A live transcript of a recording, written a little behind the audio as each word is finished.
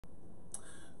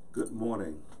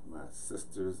morning, my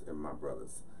sisters and my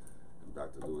brothers. I'm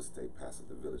Dr. Lewis Tate, pastor of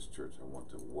the Village Church. I want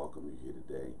to welcome you here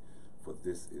today, for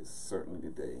this is certainly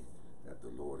the day that the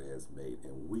Lord has made,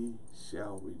 and we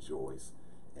shall rejoice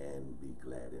and be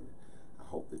glad in it. I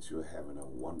hope that you're having a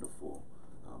wonderful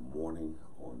morning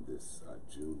on this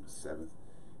June 7th.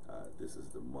 This is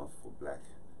the month for Black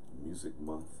Music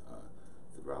Month.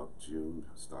 Throughout June,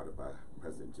 started by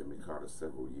President Jimmy Carter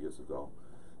several years ago.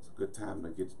 It's a good time to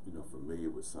get familiar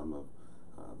with some of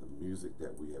the music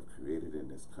that we have created in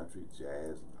this country: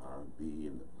 jazz and R&B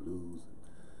and the blues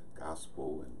and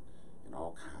gospel and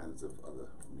all kinds of other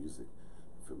music.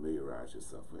 Familiarize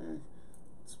yourself, man.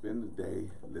 Spend the day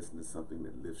listening to something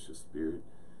that lifts your spirit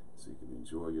so you can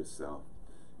enjoy yourself.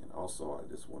 And also,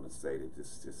 I just want to say that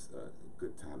this is just a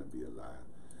good time to be alive.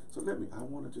 So I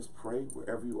want to just pray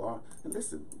wherever you are. And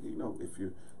listen, if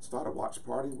you start a watch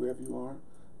party wherever you are,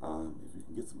 if you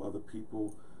can get some other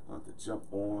people to jump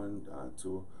on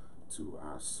to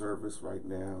our service right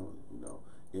now,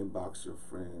 inbox your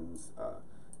friends,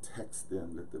 text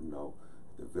them, let them know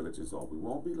the village is on. We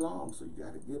won't be long, so you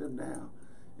got to get them now.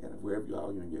 And wherever you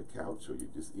are, you're on your couch or you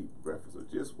just eat breakfast or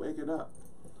just waking up,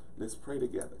 let's pray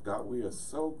together. God, we are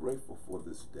so grateful for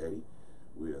this day.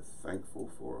 We are thankful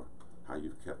for how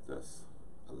you've kept us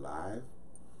alive,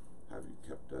 how you've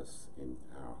kept us in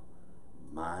our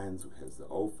minds, as the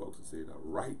old folks would say, in a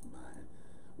right mind.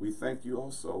 We thank you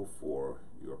also for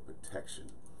your protection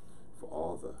for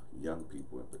all the young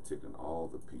people, in particular, and all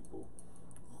the people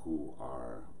who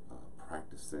are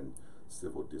practicing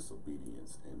civil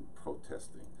disobedience and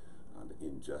protesting the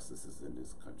injustices in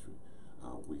this country.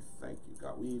 We thank you,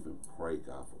 God. We even pray,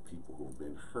 God, for people who have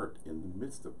been hurt in the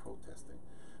midst of protesting.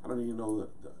 I don't even know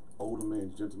the older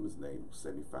man, gentleman's name,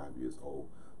 75 years old,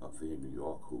 up there in New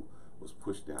York, who was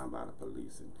pushed down by the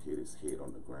police and hit his head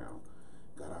on the ground.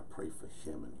 God, I pray for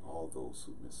him and all those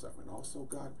who've been suffering. Also,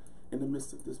 God, in the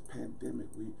midst of this pandemic,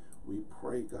 we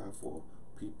pray, God, for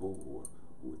people who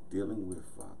are dealing with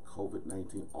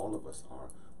COVID-19. All of us are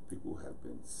people who have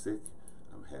been sick,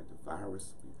 had the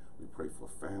virus. We pray for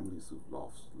families who've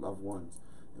lost loved ones,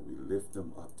 and we lift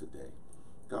them up today.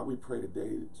 God, we pray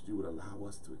today that you would allow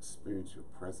us to experience your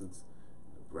presence,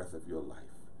 the breath of your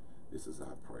life. This is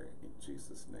our prayer in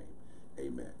Jesus' name.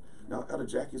 Amen. Now, Elder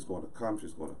Jackie is going to come.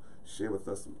 She's going to share with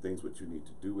us some things what you need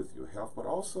to do with your health, but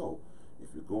also, if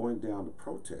you're going down to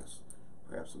protest,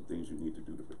 perhaps some things you need to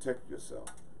do to protect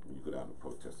yourself when you go down to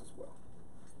protest as well.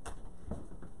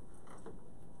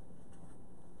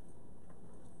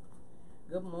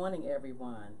 Good morning,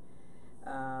 everyone.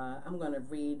 I'm going to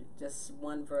read just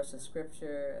one verse of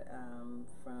scripture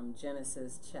from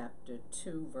Genesis chapter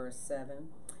 2, verse 7.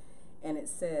 And it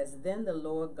says, "Then the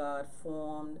Lord God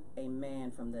formed a man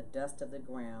from the dust of the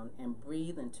ground and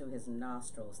breathed into his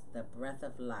nostrils the breath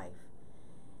of life,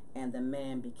 and the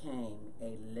man became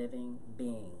a living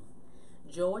being."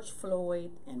 George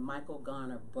Floyd and Michael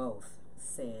Garner both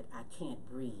said, "I can't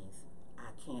breathe.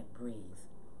 I can't breathe."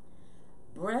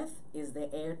 Breath is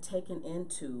the air taken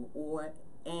into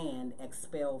and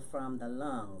expelled from the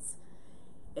lungs.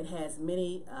 It has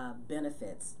many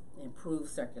benefits: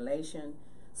 improves circulation,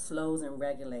 slows and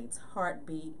regulates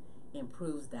heartbeat,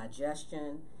 improves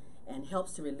digestion, and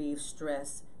helps to relieve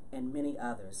stress, and many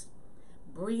others.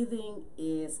 Breathing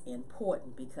is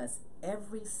important because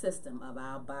every system of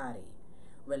our body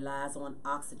relies on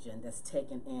oxygen that's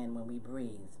taken in when we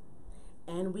breathe,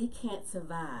 and we can't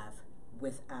survive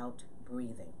without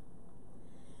breathing.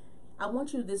 I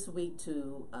want you this week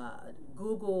to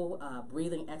Google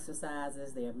breathing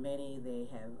exercises. There are many.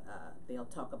 They'll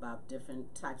talk about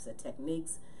different types of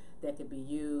techniques that could be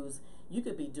used. You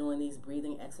could be doing these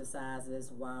breathing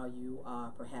exercises while you are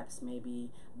perhaps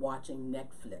maybe watching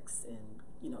Netflix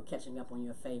and catching up on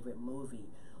your favorite movie,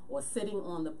 or sitting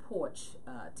on the porch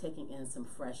taking in some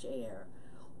fresh air,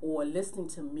 or listening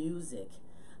to music.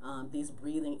 These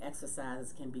breathing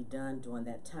exercises can be done during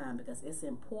that time, because it's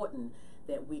important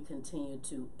that we continue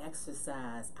to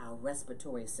exercise our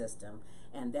respiratory system,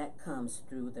 and that comes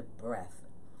through the breath.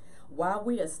 While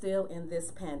we are still in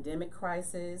this pandemic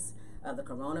crisis of the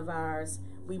coronavirus,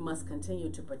 we must continue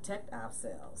to protect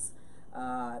ourselves.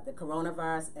 The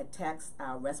coronavirus attacks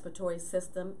our respiratory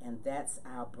system, and that's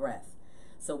our breath.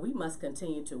 So we must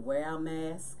continue to wear our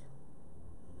mask.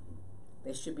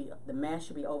 The mask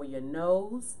should be over your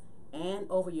nose and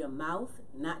over your mouth,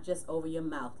 not just over your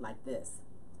mouth like this,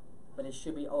 but it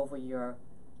should be over your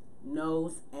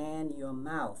nose and your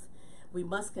mouth. We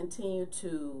must continue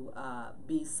to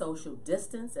be social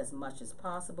distance as much as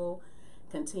possible,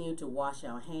 continue to wash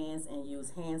our hands and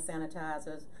use hand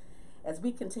sanitizers. As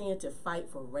we continue to fight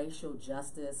for racial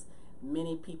justice,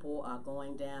 Many people are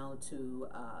going down to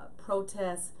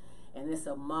protest, and it's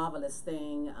a marvelous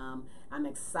thing. I'm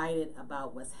excited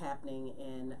about what's happening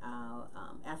in our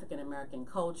African American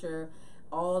culture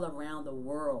all around the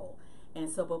world. And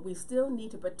so, but we still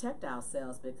need to protect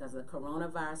ourselves because the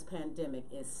coronavirus pandemic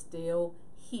is still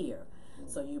here.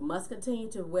 So you must continue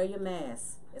to wear your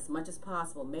mask as much as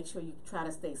possible. Make sure you try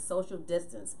to stay social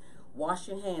distance. Wash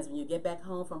your hands when you get back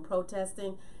home from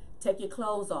protesting. Take your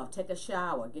clothes off. Take a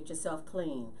shower. Get yourself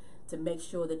clean to make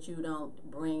sure that you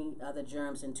don't bring other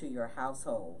germs into your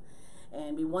household.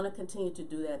 And we want to continue to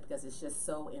do that because it's just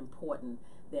so important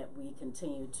that we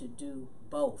continue to do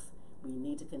both. We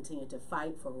need to continue to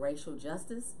fight for racial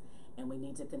justice, and we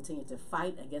need to continue to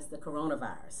fight against the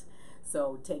coronavirus.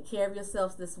 So take care of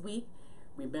yourselves this week.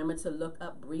 Remember to look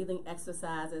up breathing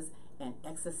exercises and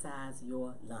exercise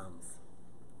your lungs.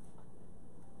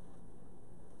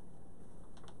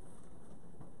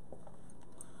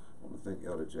 I want to thank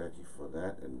Elder Jackie for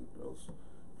that, and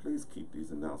please keep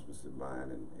these announcements in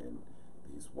mind and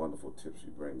these wonderful tips she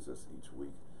brings us each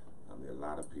week. There are a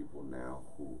lot of people now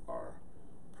who are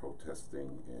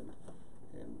protesting, and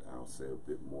I'll say a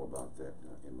bit more about that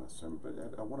in my sermon, but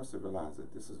I want us to realize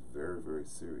that this is very, very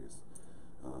serious.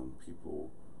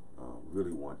 People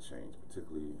really want change,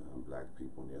 particularly black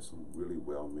people, and there's some really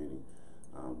well-meaning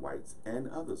whites and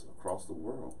others across the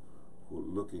world who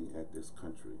are looking at this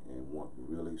country and want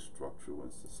really structural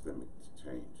and systemic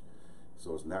change.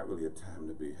 So it's not really a time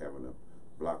to be having a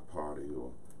block party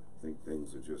or think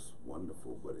things are just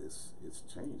wonderful, but it's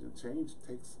change, and change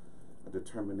takes a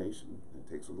determination. It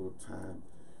takes a little time.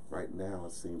 Right now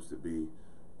it seems to be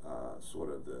sort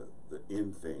of the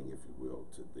in thing, if you will,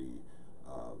 to the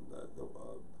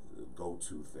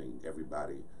go-to thing.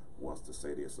 Everybody wants to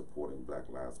say they're supporting Black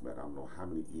Lives Matter. I don't know how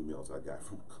many emails I got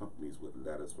from companies with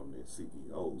letters from their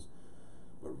CEOs,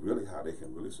 but really how they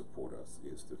can really support us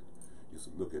is to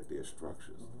look at their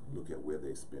structures, look at where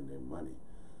they spend their money,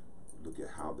 look at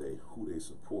who they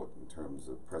support in terms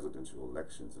of presidential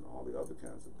elections and all the other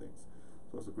kinds of things.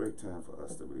 So it's a great time for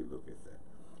us to really look at that.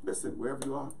 Listen, wherever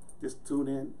you are, just tune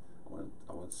in.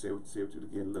 I want to share with you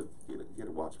again. Look, get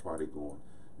a watch party going.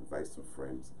 Invite some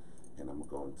friends, and I'm going to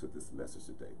go into this message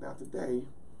today. Now today,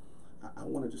 I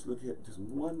want to just look at just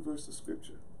one verse of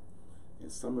scripture.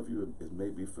 And some of you, it may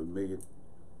be familiar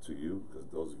to you, because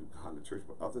those of you gone to church,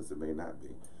 but others it may not be.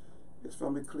 It's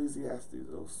from Ecclesiastes,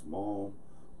 a small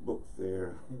book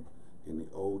there in the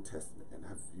Old Testament. And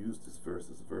I've used this verse.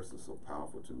 This verse is so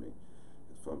powerful to me.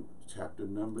 It's from chapter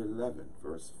number 11,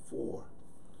 verse 4.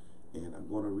 And I'm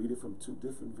going to read it from two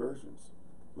different versions.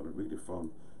 I'm going to read it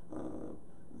from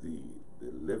the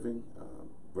Living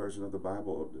version of the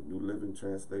Bible, or the New Living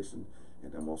Translation,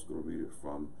 and I'm also going to read it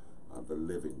from the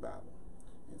Living Bible.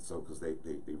 And so, because they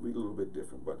read a little bit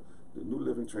different, but the New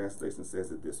Living Translation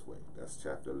says it this way. That's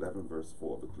chapter 11, verse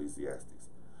 4 of Ecclesiastes.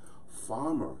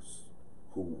 Farmers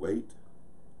who wait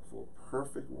for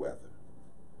perfect weather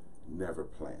never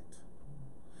plant.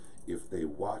 If they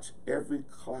watch every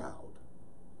cloud,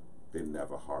 they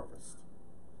never harvest.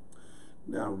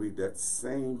 Now read that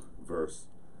same verse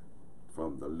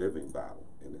from the Living Bible,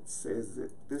 and it says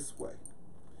it this way.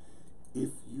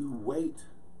 If you wait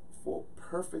for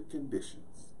perfect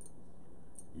conditions,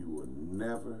 you will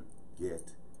never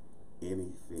get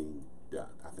anything done.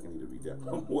 I think I need to read that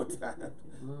one more time.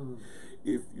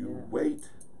 If you wait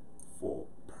for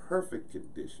perfect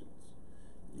conditions,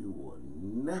 you will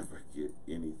never get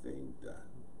anything done.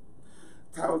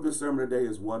 The title of this sermon today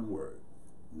is one word: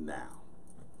 now.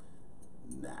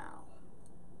 Now.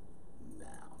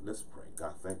 Now. Let's pray.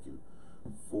 God, thank you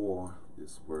for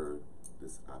this word,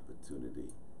 this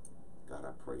opportunity. God,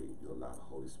 I pray you allow the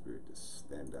Holy Spirit to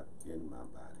stand up in my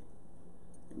body,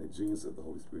 and the genius of the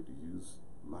Holy Spirit to use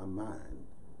my mind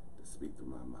to speak through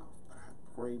my mouth. But I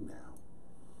pray now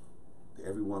that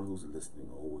everyone who's listening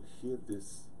or will hear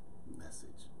this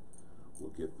message will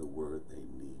get the word they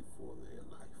need for their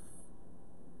life.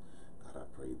 God, I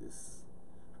pray this.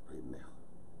 I pray now.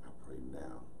 I pray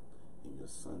now in your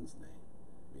Son's name.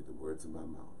 May the words of my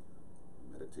mouth,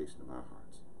 the meditation of our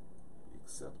hearts be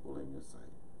acceptable in your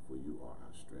sight, for you are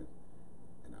our strength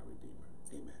and our Redeemer.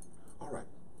 Amen. All right.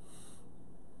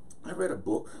 I read a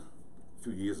book a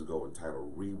few years ago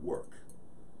entitled Rework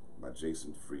by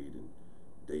Jason Fried and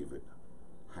David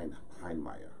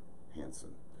Heinemeier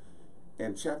Hansen.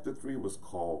 And chapter 3 was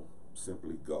called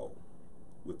simply Go,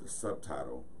 with the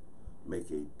subtitle,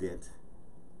 Make a Dent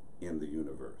in the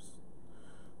Universe.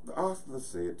 The author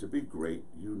said to be great,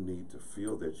 you need to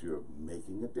feel that you're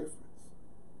making a difference,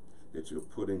 that you're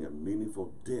putting a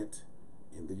meaningful dent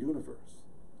in the universe,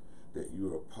 that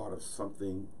you're a part of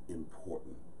something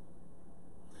important.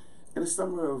 In the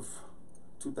summer of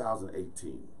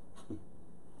 2018,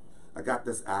 I got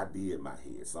this idea in my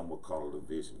head. Some would call it a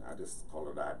vision. I just call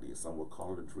it an idea. Some would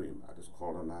call it a dream. I just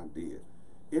call it an idea.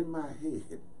 In my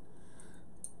head,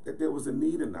 that there was a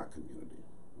need in our community.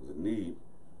 There was a need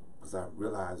because I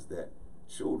realized that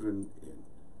children in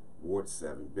Ward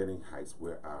 7, Benning Heights,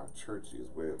 where our church is,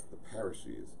 where the parish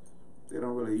is, they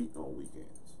don't really eat on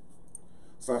weekends.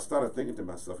 So I started thinking to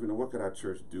myself, what could our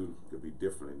church do to be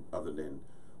different other than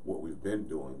what we've been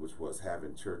doing, which was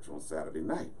having church on Saturday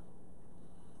night.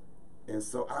 And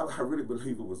so I really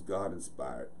believe it was God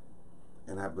inspired.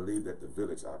 And I believe that the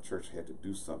village, our church, had to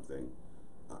do something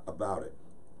about it.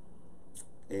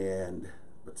 And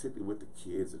particularly with the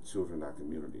kids, the children in our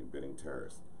community in Benning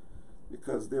Terrace,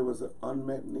 because there was an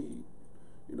unmet need.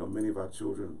 Many of our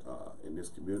children in this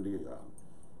community,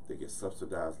 they get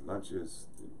subsidized lunches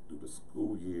through the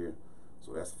school year.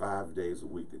 So that's 5 days a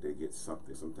week that they get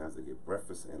something. Sometimes they get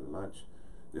breakfast and lunch.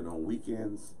 Then on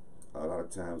weekends, a lot of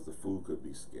times the food could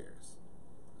be scarce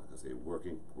because they're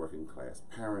working class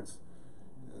parents.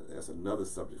 That's another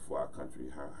subject for our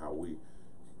country, how we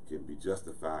can be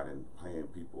justified in paying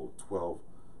people $12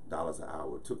 an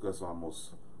hour. It took us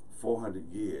almost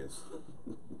 400 years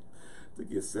to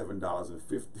get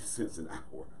 $7.50 an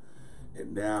hour.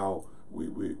 And now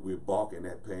we're balking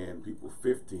at paying people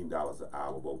 $15 an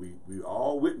hour. But we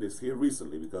all witnessed here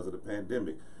recently, because of the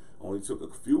pandemic, only took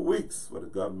a few weeks for the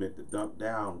government to dump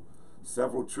down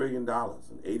several $1 trillion,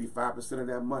 and 85% of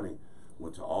that money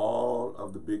went to all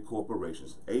of the big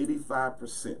corporations.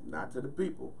 85%, not to the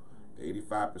people.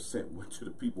 85% went to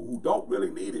the people who don't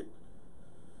really need it.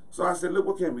 So I said, look,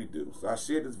 what can we do? So I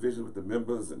shared this vision with the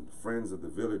members and friends of the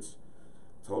village,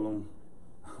 told them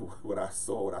what I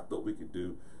saw, what I thought we could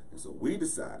do. And so we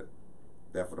decided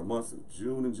that for the months of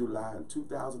June and July in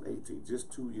 2018,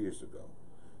 just 2 years ago,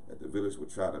 that the village would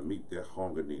try to meet their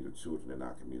hunger need of children in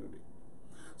our community.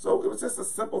 So it was just a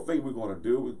simple thing we're going to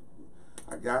do.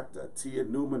 I got Tia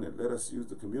Newman that let us use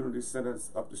the community centers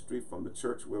up the street from the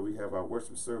church where we have our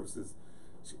worship services.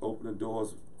 She opened the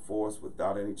doors for us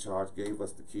without any charge, gave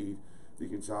us the key.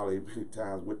 Deacon Charlie many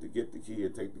times went to get the key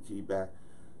and take the key back.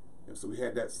 And so we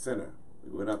had that center.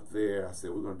 We went up there. I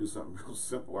said, we're going to do something real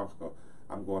simple.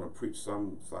 I'm going to preach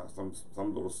some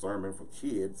little sermon for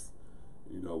kids,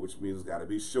 which means it's got to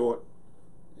be short.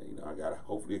 And, I got to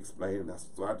hopefully explain.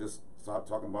 So I just started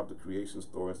talking about the creation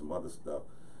story and some other stuff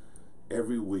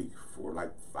every week for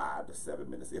like 5 to 7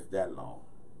 minutes, if that long.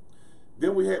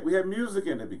 Then we had music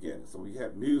in the beginning. So we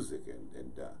had music,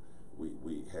 and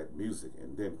we had music.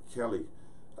 And then Kelly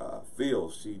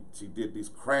Fields, she did these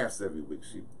crafts every week.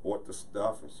 She bought the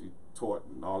stuff and she taught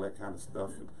and all that kind of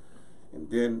stuff.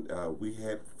 And then we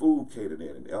had food catered in,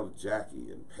 and Elder Jackie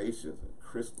and Patience and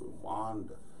Crystal and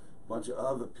Wanda, a bunch of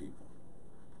other people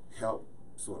helped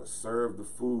sort of serve the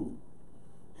food.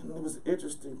 And it was an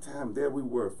interesting time. There we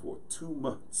were for 2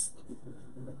 months,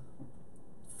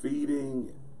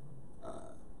 feeding,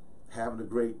 having a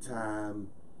great time.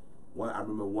 I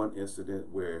remember one incident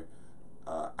where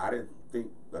I didn't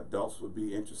think adults would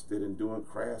be interested in doing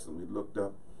crafts, and we looked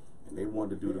up, and they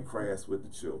wanted to do the crafts with the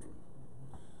children.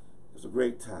 It was a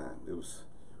great time.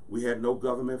 We had no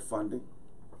government funding.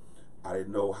 I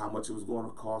didn't know how much it was going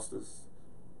to cost us.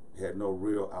 We had no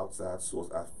real outside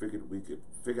source. I figured we could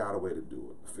figure out a way to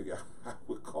do it, figure out how it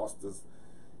would cost us.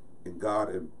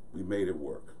 And we made it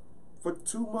work for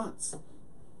 2 months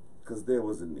because there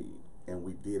was a need, and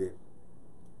we did it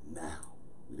now.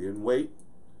 We didn't wait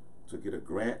to get a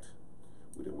grant.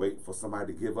 We didn't wait for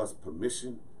somebody to give us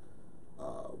permission.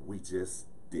 We just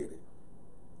did it.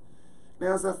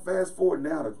 Now, as I fast forward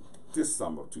now to this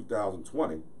summer of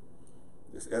 2020,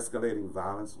 this escalating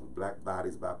violence on black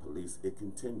bodies by police, it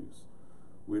continues.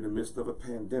 We're in the midst of a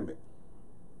pandemic.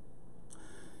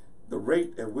 The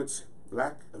rate at which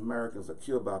black Americans are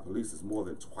killed by police is more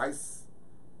than twice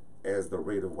as the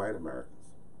rate of white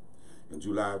Americans. In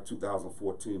July of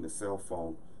 2014, the cell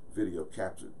phone video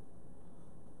captured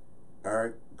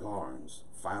Eric Garnes'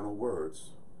 final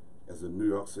words as a New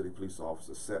York City police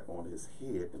officer sat on his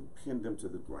head and pinned him to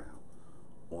the ground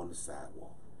on the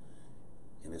sidewalk.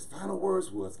 And his final words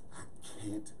was, "I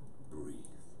can't breathe."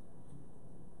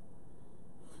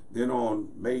 Then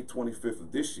on May 25th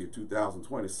of this year,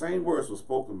 2020, same words were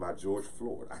spoken by George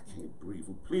Floyd, "I can't breathe,"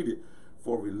 who pleaded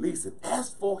for release and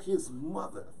asked for his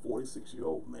mother, a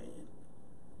 46-year-old man,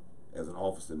 as an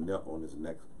officer knelt on his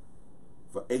neck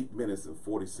for 8 minutes and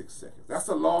 46 seconds. That's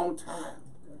a long time.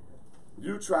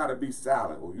 You try to be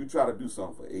silent, or you try to do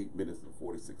something for 8 minutes and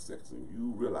 46 seconds, and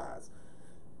you realize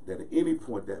that at any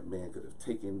point that man could have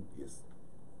taken his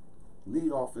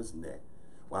knee off his neck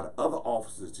while the other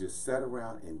officers just sat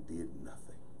around and did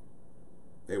nothing.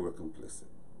 They were complicit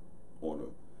on a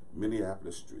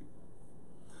Minneapolis street.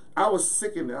 I was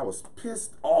sickened and I was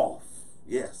pissed off.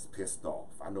 Yes, pissed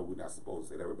off. I know we're not supposed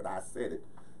to say that, but I said it.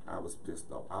 I was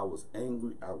pissed off. I was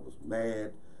angry. I was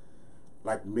mad.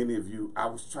 Like many of you, I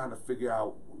was trying to figure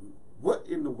out what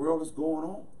in the world is going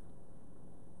on.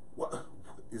 What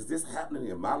is this happening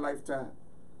in my lifetime?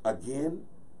 Again?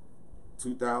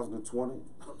 2020,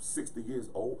 I'm 60 years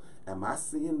old. Am I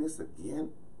seeing this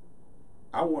again?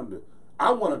 I wanted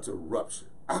to rupture.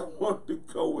 I wanted to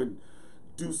go and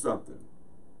do something.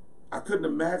 I couldn't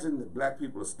imagine that black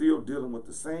people are still dealing with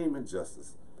the same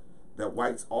injustice that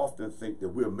whites often think that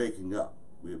we're making up.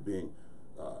 We're being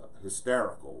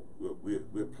hysterical.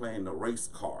 We're playing the race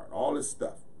card, all this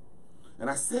stuff. And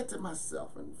I said to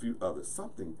myself and a few others,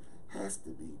 something has to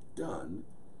be done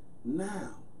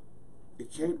now.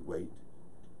 It can't wait.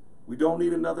 We don't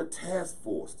need another task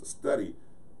force to study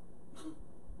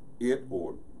it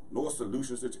or no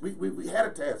solutions. We had a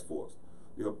task force.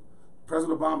 You know,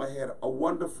 President Obama had a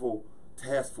wonderful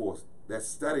task force that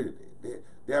studied it.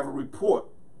 They have a report.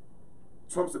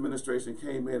 Trump's administration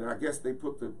came in, and I guess they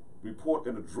put the report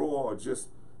in a drawer or just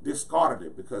discarded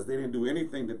it because they didn't do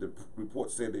anything that the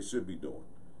report said they should be doing.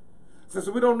 So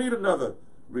we don't need another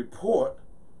report.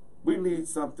 We need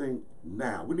something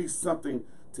now. We need something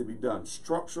to be done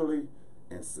structurally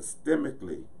and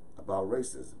systemically about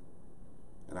racism.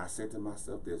 And I said to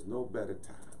myself, there's no better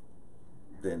time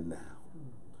than now.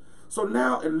 So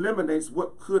now eliminates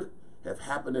what could have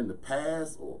happened in the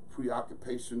past or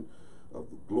preoccupation of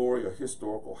the glory or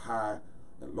historical high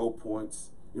and low points.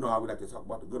 You know how we like to talk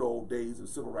about the good old days of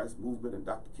the civil rights movement and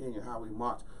Dr. King and how we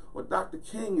marched. Well, Dr.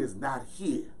 King is not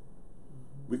here.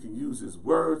 We can use his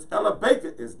words. Ella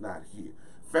Baker is not here.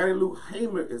 Fannie Lou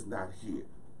Hamer is not here.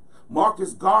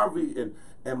 Marcus Garvey and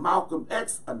Malcolm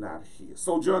X are not here.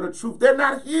 Sojourner Truth, they're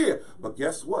not here. But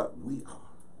guess what? We are.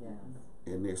 Yes.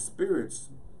 And their spirits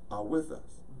are with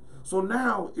us. So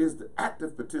now is the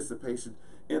active participation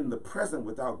in the present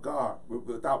without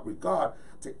regard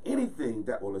to anything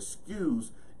that will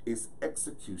excuse its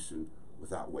execution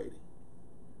without waiting.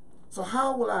 So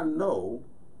how will I know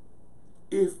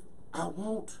if I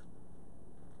won't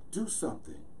do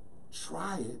something?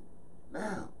 Try it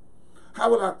now.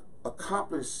 How will I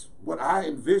accomplish what I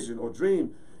envision or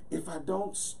dream if I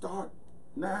don't start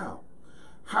now?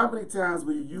 How many times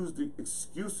will you use the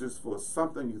excuses for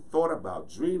something you thought about,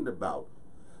 dreamed about,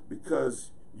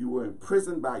 because you were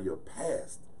imprisoned by your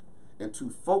past and too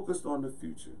focused on the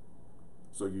future,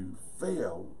 so you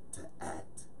fail to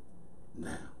act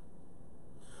now?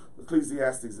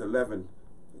 Ecclesiastes 11,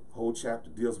 the whole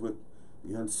chapter deals with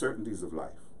the uncertainties of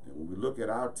life. And when we look at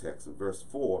our text in verse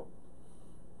 4,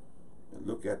 and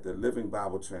look at the Living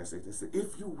Bible translation, it says,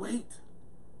 if you wait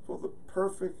for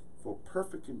perfect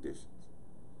conditions,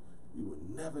 you will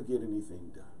never get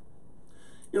anything done.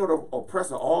 You know, the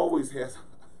oppressor always has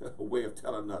a way of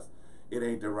telling us it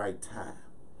ain't the right time.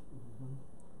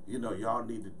 You know, y'all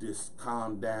need to just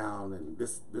calm down and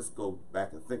let's go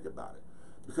back and think about it.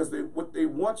 Because what they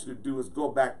want you to do is go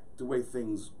back to the way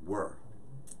things were.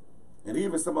 And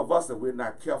even some of us, if we're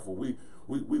not careful, we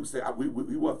say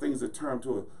we want things to turn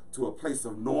to a place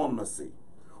of normalcy.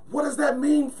 What does that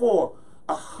mean for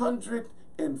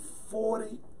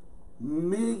 140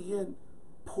 million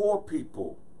poor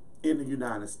people in the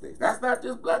United States? That's not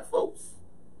just black folks.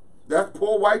 That's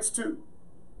poor whites too.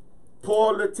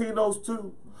 Poor Latinos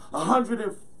too.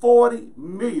 140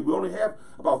 million. We only have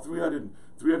about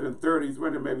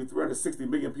 360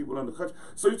 million people in the country.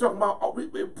 So you're talking about,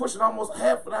 we're pushing almost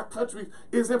half of our country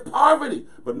is in poverty.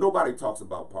 But nobody talks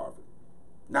about poverty.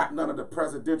 None of the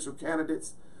presidential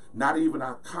candidates, not even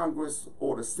our Congress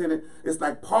or the Senate. It's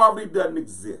like poverty doesn't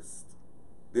exist.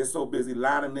 They're so busy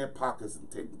lining their pockets and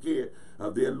taking care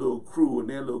of their little crew and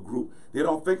their little group. They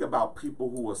don't think about people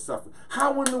who are suffering.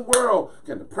 How in the world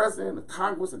can the president, the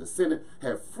Congress, and the Senate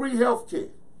have free health care,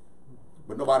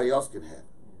 but nobody else can have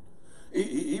it?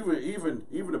 Even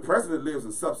the president lives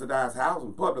in subsidized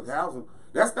housing, public housing.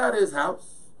 That's not his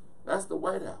house. That's the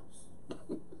White House.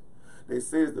 They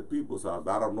say it's the people's house,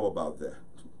 but I don't know about that.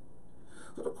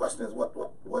 So the question is, what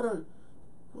are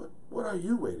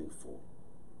you waiting for?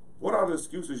 What are the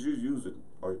excuses you're using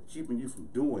or keeping you from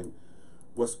doing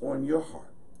what's on your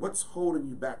heart? What's holding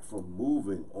you back from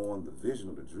moving on the vision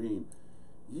or the dream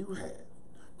you have?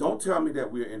 Don't tell me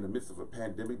that we're in the midst of a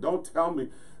pandemic. Don't tell me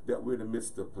that we're in the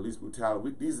midst of police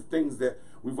brutality. These are things that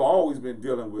we've always been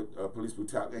dealing with, police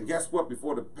brutality. And guess what?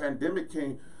 Before the pandemic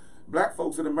came, black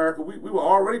folks in America, we were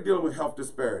already dealing with health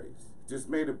disparities. Just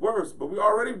made it worse, but we're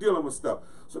already dealing with stuff.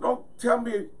 So don't tell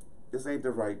me this ain't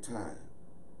the right time.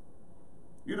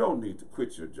 You don't need to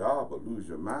quit your job or lose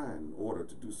your mind in order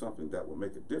to do something that will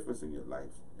make a difference in your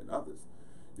life and others.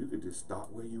 You can just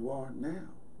start where you are now.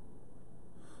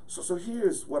 So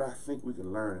here's what I think we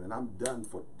can learn, and I'm done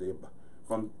for today,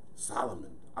 from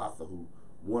Solomon, author, who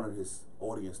wanted his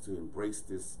audience to embrace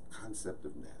this concept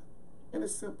of now. And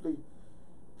it's simply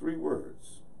 3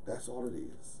 words. That's all it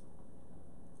is.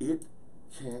 It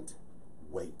can't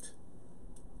wait.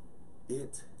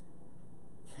 It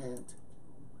can't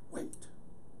wait.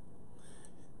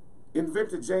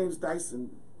 Inventor James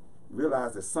Dyson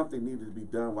realized that something needed to be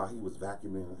done while he was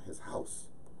vacuuming his house.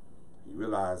 He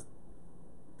realized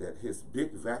that his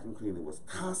big vacuum cleaner was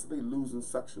constantly losing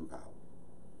suction power.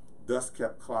 Dust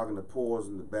kept clogging the pores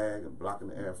in the bag and blocking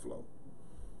the airflow.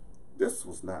 This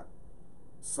was not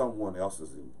someone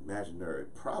else's imaginary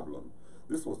problem.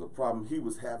 This was the problem he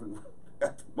was having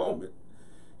at the moment.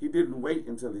 He didn't wait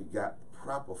until he got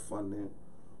proper funding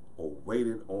or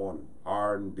waited on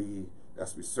R&D,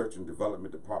 that's research and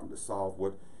development department, to solve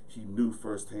what he knew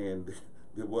firsthand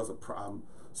there was a problem.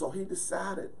 So he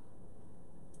decided,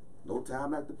 no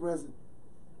time like the present,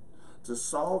 to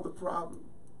solve the problem.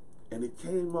 And he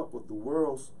came up with the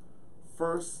world's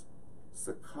first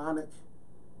Seconic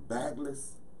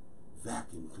bagless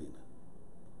vacuum cleaner,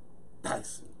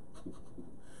 Dyson.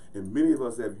 And many of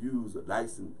us have used a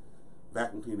Dyson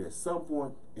vacuum cleaner at some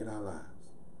point in our lives.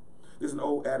 There's an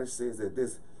old adage says that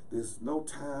there's no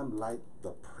time like the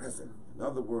present. In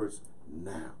other words,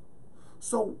 now.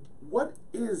 So what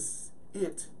is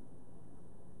it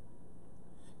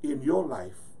in your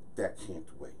life that can't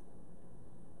wait?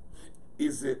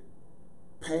 Is it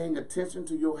paying attention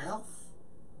to your health?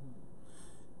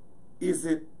 Is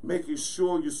it making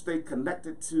sure you stay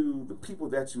connected to the people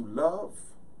that you love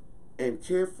and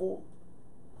care for?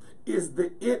 Is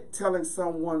it telling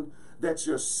someone that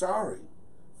you're sorry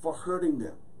for hurting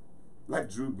them?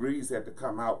 Like Drew Brees had to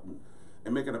come out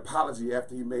and make an apology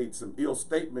after he made some ill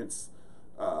statements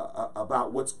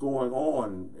about what's going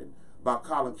on, and about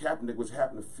Colin Kaepernick, which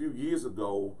happened a few years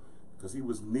ago, because he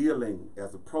was kneeling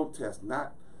as a protest,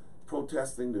 not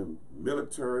protesting the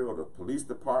military or the police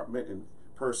department and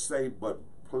per se, but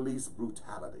police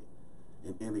brutality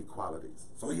and inequalities.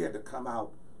 So he had to come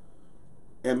out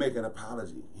and make an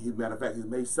apology. Matter of fact, he's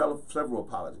made several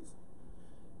apologies.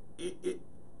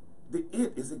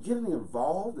 Is it getting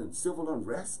involved in civil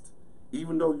unrest,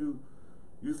 even though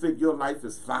you think your life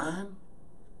is fine?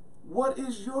 What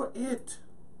is your it?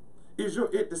 Is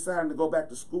your it deciding to go back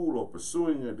to school or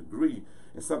pursuing a degree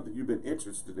in something you've been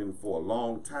interested in for a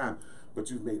long time, but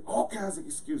you've made all kinds of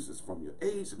excuses, from your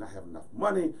age and not have enough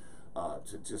money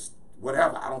to just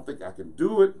whatever, I don't think I can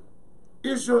do it?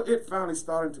 Is your it finally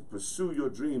starting to pursue your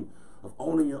dream of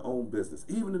owning your own business,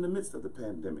 even in the midst of the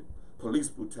pandemic, police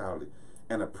brutality,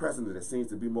 and a president that seems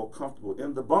to be more comfortable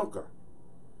in the bunker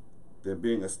than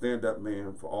being a stand-up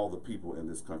man for all the people in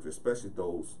this country, especially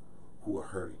those who are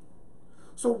hurting?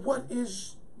 So what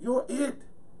is your it?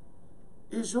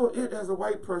 Is your it, as a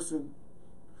white person,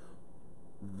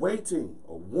 waiting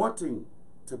or wanting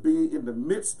to be in the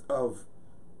midst of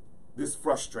this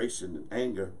frustration and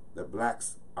anger that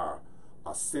blacks are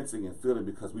sensing and feeling,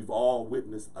 because we've all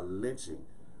witnessed a lynching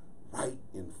right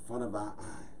in front of our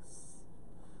eyes,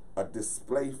 a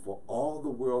display for all the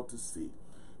world to see,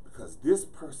 because this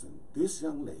person, this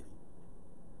young lady,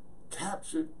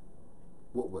 captured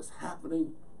what was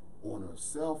happening on her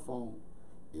cell phone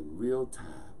in real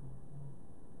time,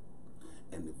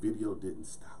 and the video didn't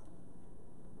stop.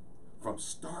 From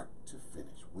start to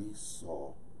finish, we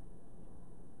saw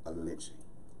a lynching.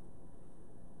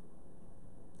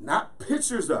 Not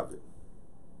pictures of it,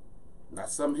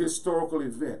 not some historical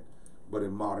event, but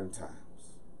in modern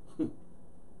times.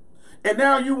 And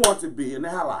now you want to be an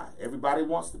ally. Everybody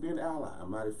wants to be an ally.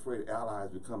 I'm not afraid ally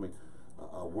is becoming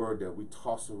a word that we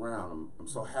toss around. I'm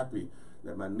so happy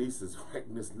that my niece is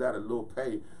writing this letter, Lil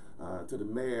Pay, to the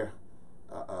mayor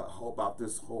about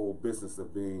this whole business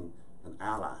of being an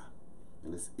ally.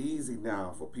 And it's easy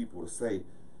now for people to say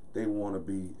they want to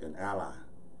be an ally.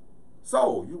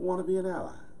 So you want to be an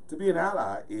ally. To be an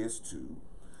ally is to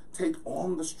take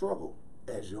on the struggle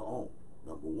as your own,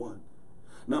 number one.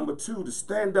 Number two, to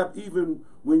stand up even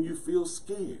when you feel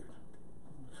scared.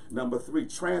 Number three,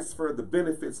 transfer the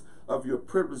benefits of your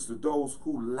privilege to those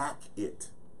who lack it.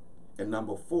 And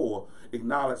number four,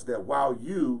 acknowledge that while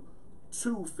you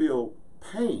too feel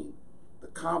pain, the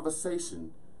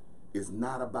conversation is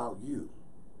not about you.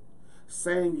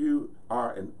 Saying you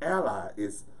are an ally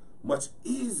is much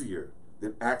easier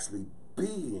than actually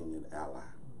being an ally.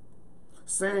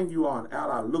 Saying you are an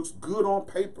ally looks good on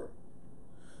paper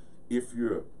if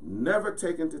you're never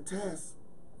taken to task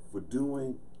for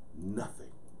doing nothing.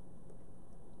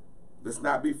 Let's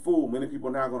not be fooled. Many people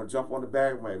now are going to jump on the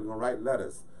bandwagon. We're going to write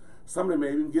letters. Some of them may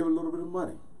even give a little bit of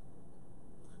money.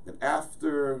 And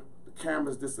after the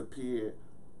cameras disappear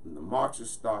and the marches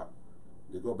start,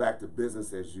 they go back to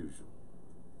business as usual.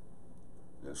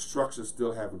 The structures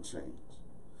still haven't changed.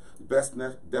 The best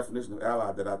definition of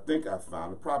ally that I think I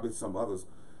found, and probably some others,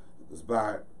 is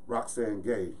by Roxane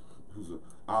Gay, who's an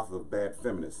author of Bad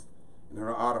Feminists. In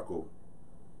her article,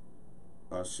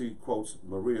 she quotes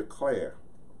Maria Claire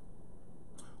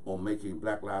on making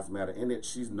Black Lives Matter. In it,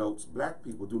 she notes black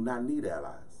people do not need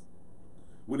allies.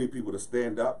 We need people to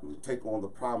stand up and take on the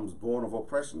problems born of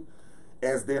oppression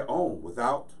as their own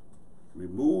without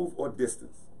remove or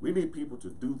distance. We need people to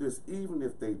do this even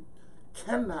if they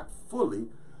cannot fully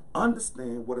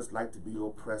understand what it's like to be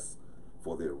oppressed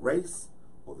for their race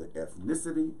or their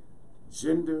ethnicity,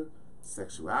 gender,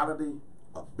 sexuality,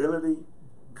 ability,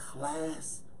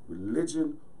 class,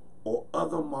 religion, or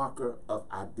other marker of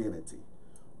identity.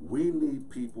 We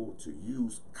need people to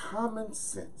use common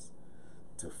sense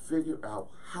to figure out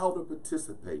how to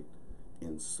participate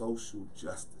in social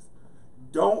justice.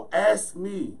 Don't ask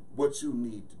me what you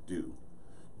need to do.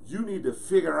 You need to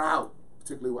figure out,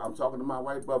 particularly when I'm talking to my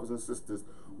white brothers and sisters,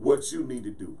 what you need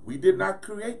to do. We did not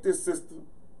create this system.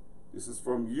 This is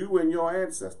from you and your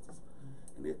ancestors.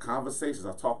 In their conversations,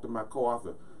 I talked to my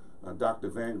co-author, Dr.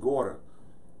 Van Gorder,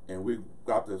 and we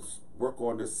got to work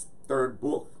on this third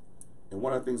book. And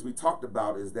one of the things we talked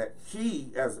about is that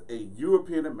he, as a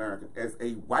European American, as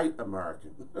a white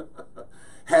American,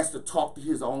 has to talk to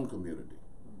his own community.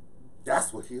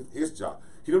 That's what his job.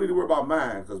 He don't need to worry about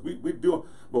mine because we do,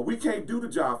 but we can't do the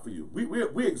job for you.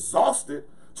 We're exhausted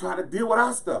trying to deal with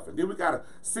our stuff, and then we got to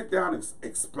sit down and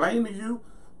explain to you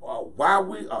why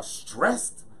we are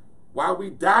stressed, why we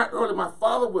died early. My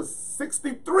father was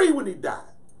 63 when he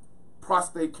died,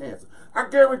 prostate cancer. I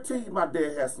guarantee you my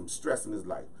dad had some stress in his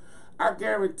life. I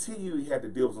guarantee you he had to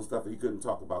deal with some stuff that he couldn't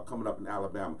talk about coming up in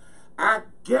Alabama. I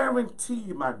guarantee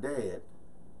you my dad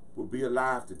would be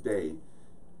alive today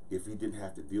if he didn't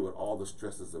have to deal with all the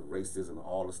stresses of racism and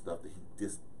all the stuff that he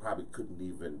just probably couldn't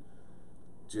even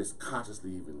just consciously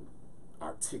even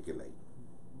articulate.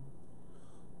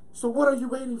 So what are you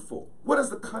waiting for? What is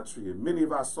the country and many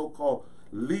of our so-called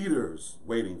leaders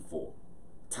waiting for?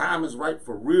 Time is right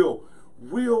for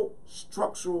real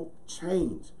structural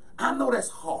change. I know that's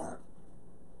hard,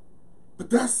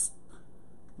 but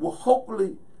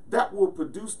hopefully that will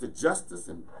produce the justice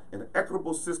and an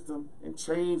equitable system and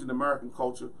change in American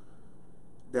culture,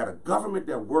 that a government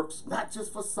that works not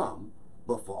just for some,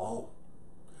 but for all.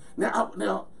 Now,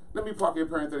 let me park here,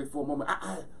 Parent 30 for a moment.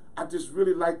 I just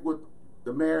really like what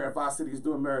the mayor of our city is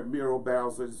doing, Mayor Muriel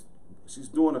Bowser. She's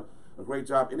doing a great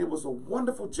job, and it was a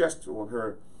wonderful gesture on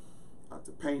her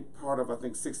to paint part of, I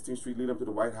think, 16th Street leading up to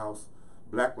the White House,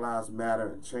 Black Lives Matter,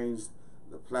 and change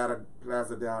the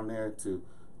plaza down there to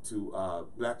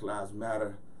Black Lives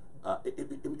Matter.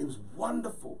 It was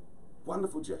wonderful,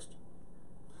 wonderful gesture.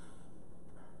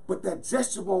 But that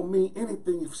gesture won't mean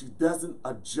anything if she doesn't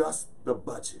adjust the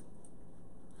budget.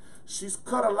 She's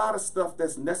cut a lot of stuff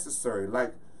that's necessary,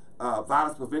 like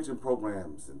violence prevention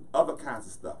programs and other kinds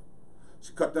of stuff.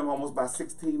 She cut them almost by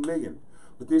 16 million,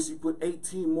 but then she put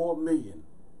 18 more million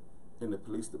in the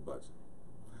police budget.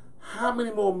 How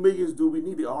many more millions do we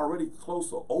need? They're already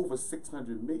close to over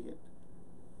 600 million.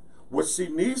 What she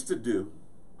needs to do,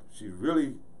 she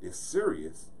really is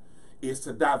serious, is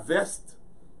to divest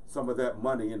some of that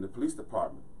money in the police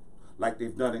department, like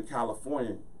they've done in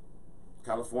California.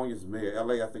 California's mayor,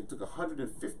 LA, I think, took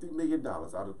 $150 million out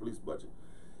of the police budget,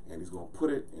 and he's going to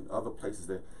put it in other places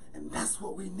there. And that's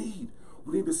what we need.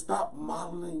 We need to stop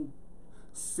modeling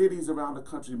cities around the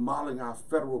country, modeling our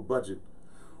federal budget,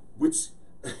 which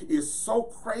is so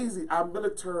crazy. Our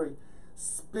military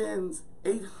spends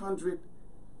 $800+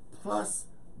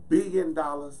 billion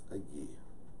a year.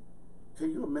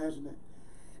 Can you imagine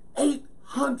that?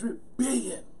 $800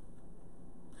 billion.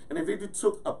 And if they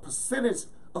took a percentage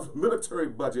of the military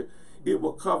budget, it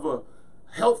will cover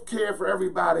health care for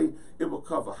everybody, it will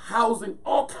cover housing,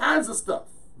 all kinds of stuff.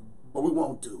 But we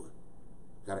won't do it.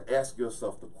 You got to ask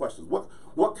yourself the questions.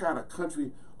 What kind of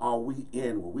country are we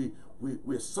in where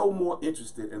we're so more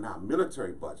interested in our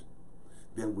military budget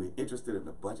than we're interested in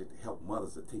the budget to help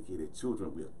mothers to take care of their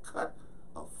children? We'll cut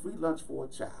a free lunch for a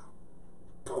child,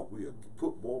 but we'll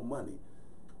put more money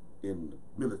in the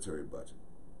military budget.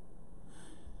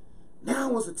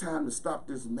 Now is the time to stop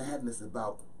this madness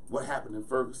about what happened in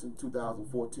Ferguson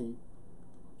 2014.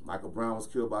 Michael Brown was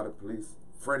killed by the police.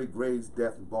 Freddie Gray's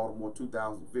death in Baltimore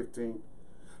 2015.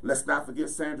 Let's not forget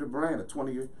Sandra Brand, a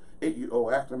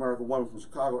 28-year-old African-American woman from the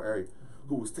Chicago area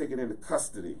who was taken into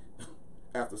custody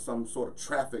after some sort of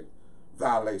traffic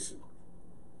violation.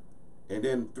 And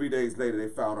then 3 days later,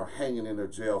 they found her hanging in her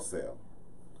jail cell.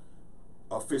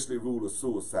 Officially ruled a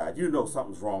suicide. You know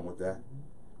something's wrong with that.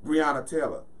 Breonna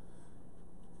Taylor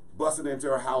busted into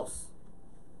her house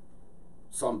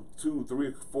some 2,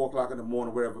 3, 4 o'clock in the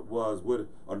morning, wherever it was, with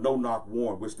a no-knock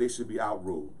warrant, which they should be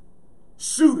outruled.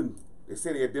 Shooting. They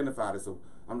say they identified it. So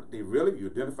they really? You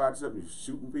identified yourself and you're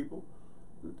shooting people?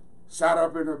 Shot her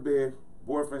up in her bed.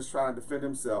 Boyfriend's trying to defend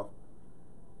himself.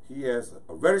 He has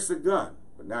a registered gun,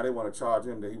 but now they want to charge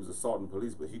him that he was assaulting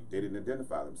police, but they didn't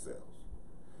identify themselves.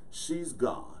 She's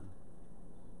gone,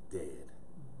 dead,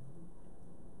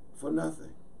 for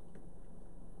nothing.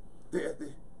 There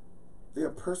are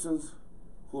persons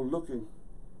who are looking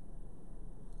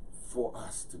for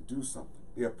us to do something.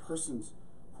 There are persons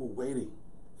who are waiting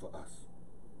for us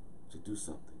to do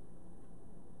something.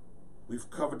 We've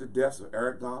covered the deaths of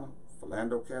Eric Garner,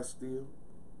 Philando Castile,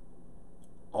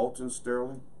 Alton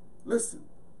Sterling. Listen,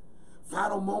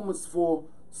 final moments for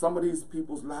some of these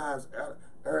people's lives.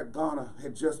 Eric Garner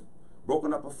had just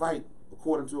broken up a fight,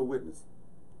 according to a witness.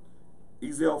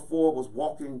 Ezel Ford was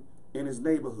walking in his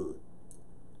neighborhood.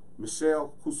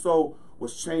 Michelle Cusseau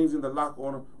was changing the lock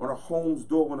on her home's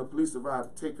door when the police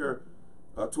arrived to take her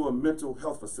to a mental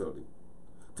health facility.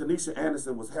 Tanisha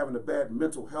Anderson was having a bad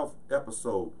mental health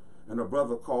episode, and her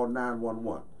brother called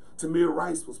 911. Tamir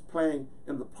Rice was playing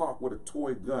in the park with a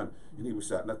toy gun, and he was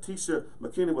shot. Natisha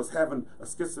McKinney was having a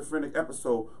schizophrenic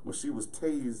episode when she was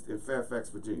tased in Fairfax,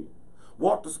 Virginia.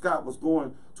 Walter Scott was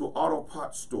going to an auto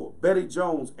parts store. Betty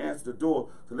Jones answered the door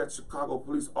to let Chicago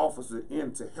police officer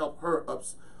in to help her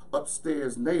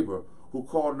upstairs neighbor who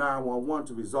called 911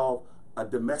 to resolve a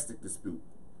domestic dispute.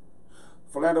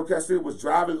 Philando Castile was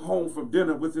driving home from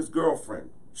dinner with his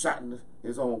girlfriend, shot in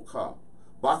his own car.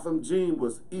 Botham Jean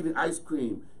was eating ice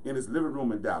cream in his living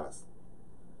room in Dallas.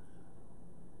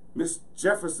 Miss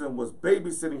Jefferson was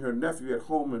babysitting her nephew at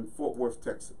home in Fort Worth,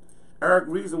 Texas. Eric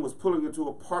Reason was pulling into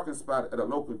a parking spot at a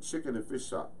local chicken and fish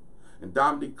shop. And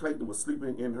Dominique Clayton was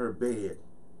sleeping in her bed.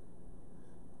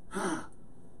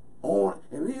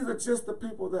 And these are just the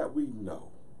people that we know.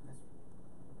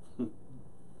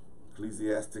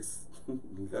 Ecclesiastes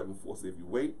 11:4 says, if you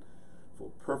wait for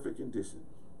perfect condition,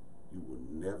 you will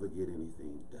never get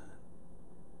anything done.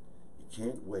 You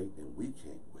can't wait, and we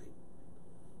can't wait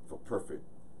for perfect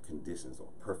conditions or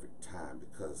perfect time,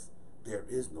 because there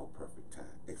is no perfect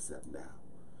time except now.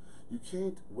 You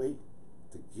can't wait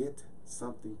to get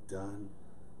something done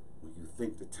when you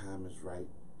think the time is right.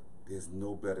 There's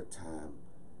no better time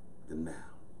than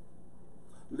now.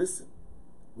 Listen,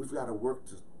 we've got to work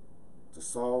to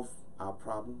solve our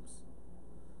problems.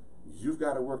 You've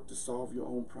got to work to solve your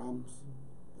own problems.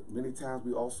 But many times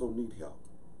we also need help.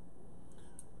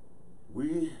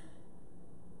 We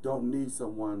don't need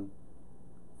someone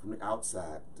from the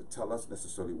outside to tell us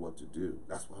necessarily what to do.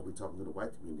 That's why we're talking to the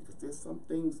white community, because there's some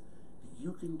things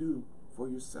you can do for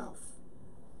yourself,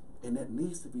 and that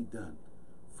needs to be done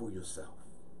for yourself.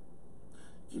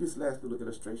 Give this last little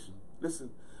illustration. Listen,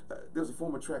 there was a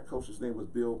former track coach, his name was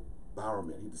Bill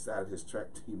Bowerman. He decided his track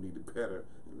team needed better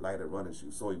and lighter running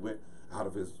shoes, so he went out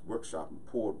of his workshop and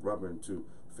poured rubber into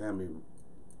family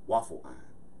waffle iron.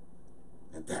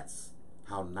 And that's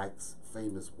how Nike's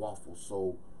famous waffle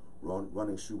sole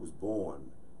running shoe was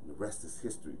born. And the rest is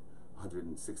history.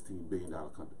 $116 billion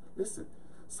company. Listen,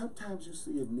 sometimes you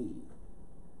see a need,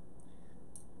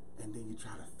 and then you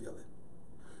try to fill it.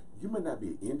 You may not be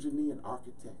an engineer, an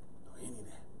architect, or any of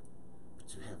that,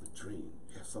 but you have a dream.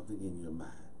 You have something in your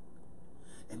mind.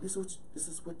 And this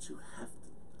is what you have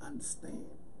to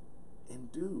understand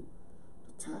and do.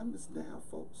 The time is now,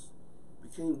 folks. We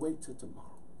can't wait till tomorrow.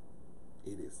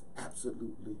 It is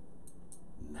absolutely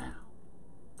now.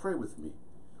 Pray with me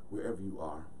wherever you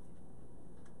are,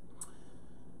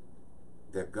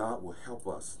 that God will help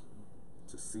us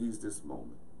to seize this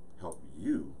moment, help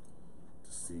you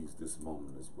to seize this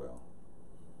moment as well.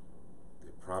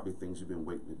 There are probably things you've been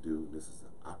waiting to do. This is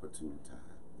an opportune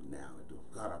time now to do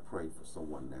it. God, I pray for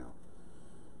someone now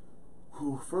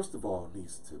who, first of all,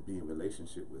 needs to be in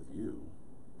relationship with you.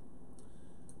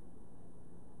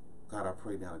 God, I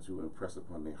pray now that you will impress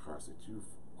upon their hearts that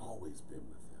you've always been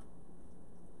with them.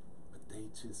 But they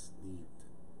just need to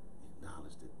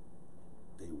acknowledge that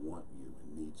they want you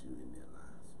and need you in their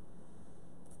lives.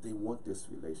 They want this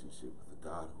relationship with a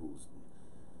God who's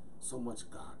so much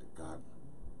God, that God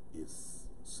is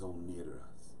so near to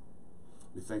us.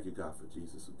 We thank you, God, for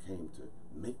Jesus, who came to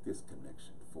make this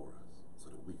connection for us so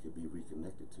that we could be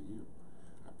reconnected to you.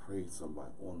 I pray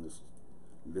somebody on this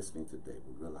listening today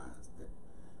will realize that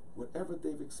whatever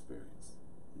they've experienced,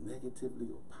 negatively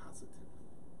or positively,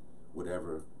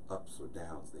 whatever ups or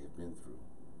downs they've been through,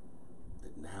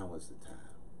 that now is the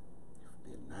time,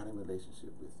 if they're not in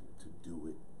relationship with you, to do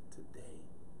it today.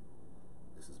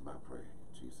 This is my prayer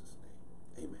in Jesus'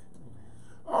 name. Amen.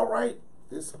 All right,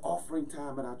 this offering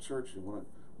time at our church, I want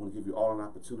to give you all an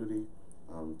opportunity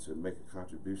to make a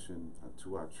contribution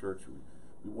to our church.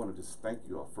 We want to just thank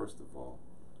you all, first of all,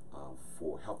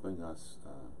 for helping us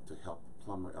to help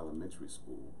Plummer Elementary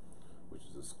School, which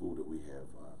is a school that we have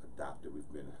adopted.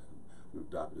 We've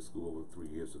adopted the school over 3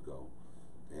 years ago,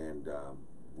 and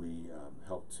we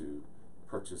helped to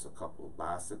purchase a couple of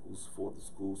bicycles for the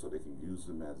school so they can use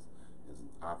them as an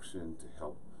option to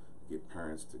help get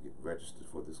parents to get registered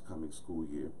for this coming school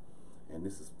year. And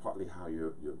this is partly how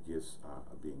your gifts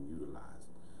are being utilized.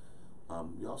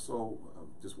 We also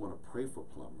just want to pray for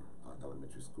Plummer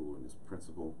Elementary School and its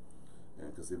principal,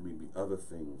 because there may be other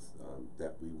things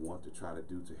that we want to try to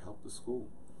do to help the school.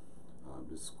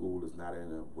 This school is not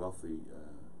in a wealthy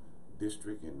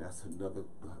district, and that's another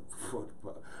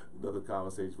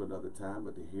conversation for another time,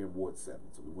 but they're here in Ward 7,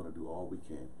 so we want to do all we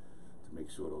can to make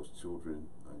sure those children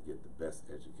get the best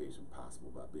education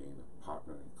possible by being a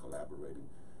partner and collaborating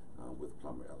with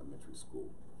Plummer Elementary School.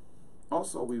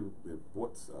 Also, we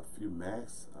bought a few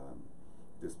masks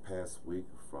this past week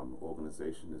from an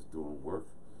organization that's doing work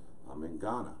in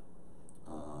Ghana.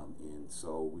 And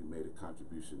so we made a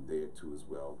contribution there too as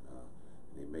well.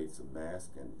 They made some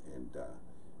masks, and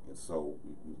so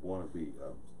we want to be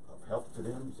of help to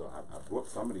them. So I brought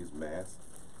some of these masks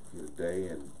here today,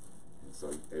 and so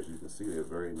as you can see, they're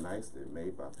very nice. They're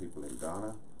made by people in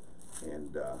Ghana,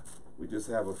 and we just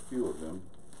have a few of them,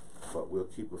 but we'll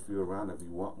keep a few around. If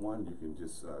you want one, you can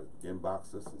just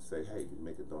inbox us and say, hey,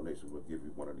 make a donation. We'll give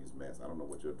you one of these masks. I don't know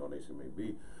what your donation may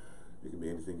be. It can be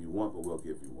anything you want, but we'll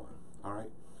give you one. All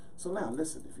right? So now,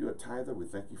 listen, if you're a tither, we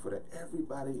thank you for that.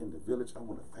 Everybody in the village, I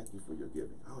want to thank you for your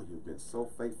giving. Oh, you've been so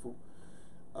faithful.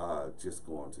 Just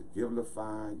going to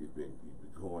Givelify. You've been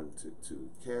going to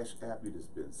Cash App. You've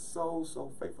just been so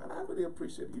faithful. And I really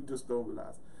appreciate it. You just don't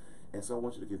realize. And so I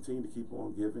want you to continue to keep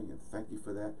on giving, and thank you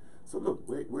for that. So look,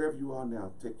 wherever you are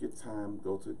now, take your time,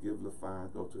 go to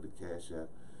Givelify, go to the Cash App.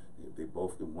 They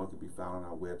both can, one can be found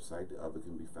on our website, the other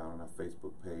can be found on our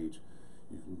Facebook page.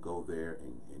 You can go there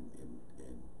and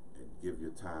give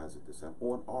your tithes at this time,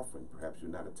 or an offering. Perhaps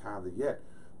you're not a tither yet,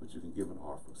 but you can give an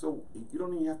offering. So you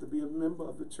don't even have to be a member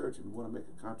of the church. If you want to make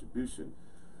a contribution,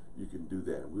 you can do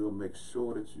that. And we'll make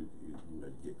sure that you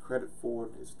get credit for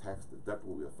it. It's tax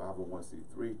deductible. We're a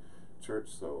 501c3 church,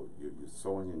 so you're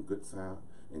sowing in good sound,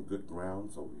 in good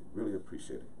ground. So we really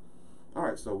appreciate it. All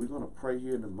right, so we're going to pray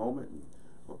here in a moment.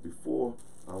 But before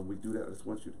we do that, I just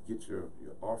want you to get your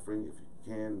offering, if you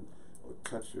can, or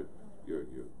touch your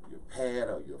pad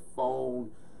or your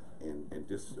phone, and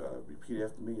just repeat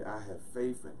after me. I have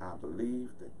faith and I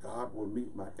believe that God will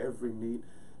meet my every need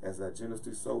as I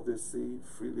generously sow this seed.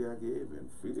 Freely I give and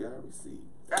freely I receive.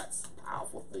 That's a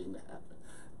powerful thing to happen.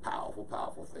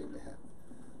 Powerful thing to happen.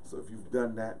 So if you've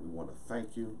done that, we want to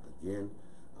thank you again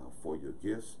for your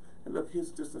gifts. And look,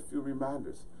 here's just a few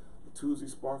reminders. Tuesday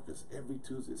Spark is every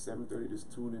Tuesday at 7:30.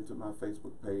 Just tune into my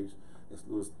Facebook page. It's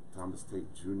Louis Thomas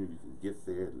Tate Jr. You can get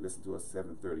there and listen to us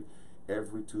 7:30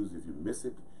 every Tuesday. If you miss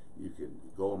it, you can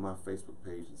go on my Facebook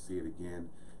page and see it again.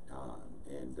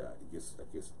 And it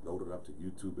gets loaded up to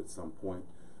YouTube at some point.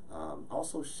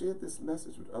 Also, share this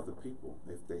message with other people.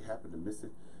 If they happen to miss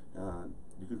it,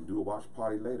 you can do a watch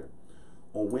party later.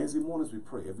 On Wednesday mornings, we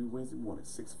pray. Every Wednesday morning,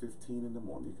 6:15 in the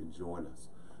morning, you can join us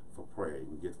for prayer. You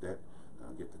can get that.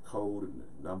 Get the code and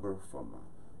the number from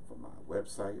my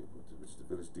website, which is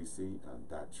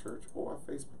thevillageDC.church, or our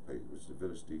Facebook page, which is the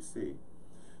Village DC.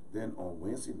 Then on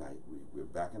Wednesday night, we're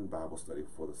back in Bible study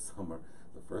for the summer.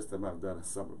 The first time I've done a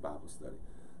summer Bible study.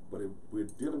 But we're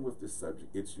dealing with this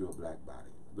subject, it's your black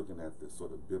body, looking at the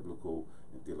sort of biblical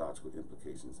and theological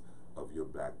implications of your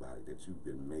black body, that you've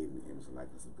been made in the image and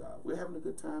likeness of God. We're having a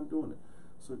good time doing it.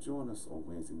 So join us on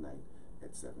Wednesday night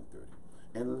at 7:30.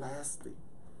 And lastly,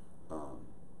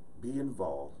 be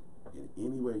involved in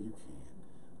any way you can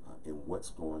in what's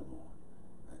going on.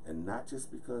 And not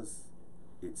just because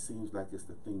it seems like it's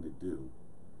the thing to do,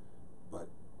 but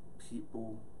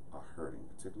people are hurting,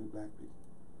 particularly black people.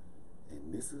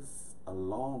 And this is I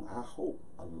hope,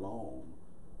 a long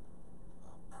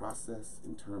process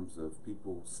in terms of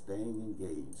people staying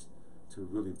engaged to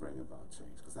really bring about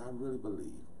change. Because I really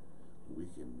believe we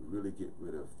can really get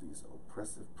rid of these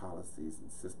oppressive policies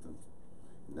and systems.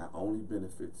 Not only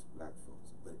benefits black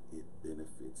folks, but it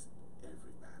benefits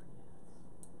everybody.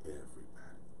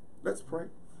 Everybody. Let's pray.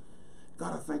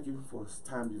 God, I thank you for this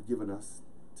time you've given us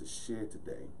to share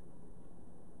today.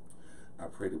 I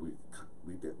pray that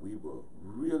we will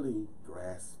really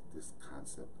grasp this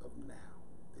concept of now,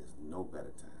 is no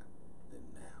better time than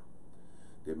now.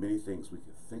 There are many things we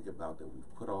can think about that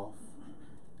we've put off,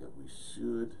 that we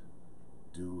should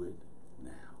do it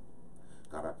now.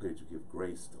 God, I pray that you give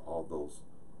grace to all those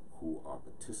who are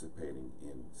participating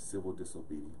in civil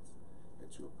disobedience,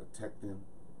 that you will protect them.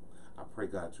 I pray,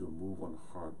 God, you will move on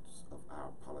the hearts of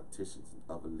our politicians and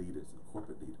other leaders and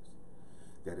corporate leaders,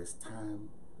 that it's time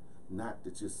not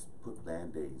to just put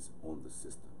Band-Aids on the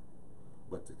system,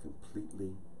 but to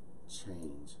completely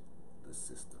change the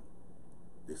system.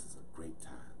 This is a great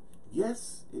time.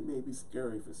 Yes, it may be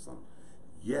scary for some.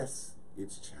 Yes,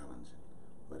 it's challenging,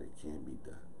 but it can be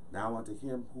done. Now unto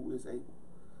him who is able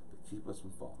to keep us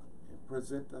from falling and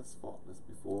present us faultless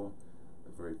before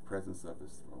the very presence of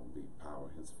his throne, be power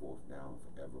henceforth, now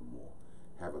and forevermore.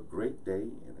 Have a great day.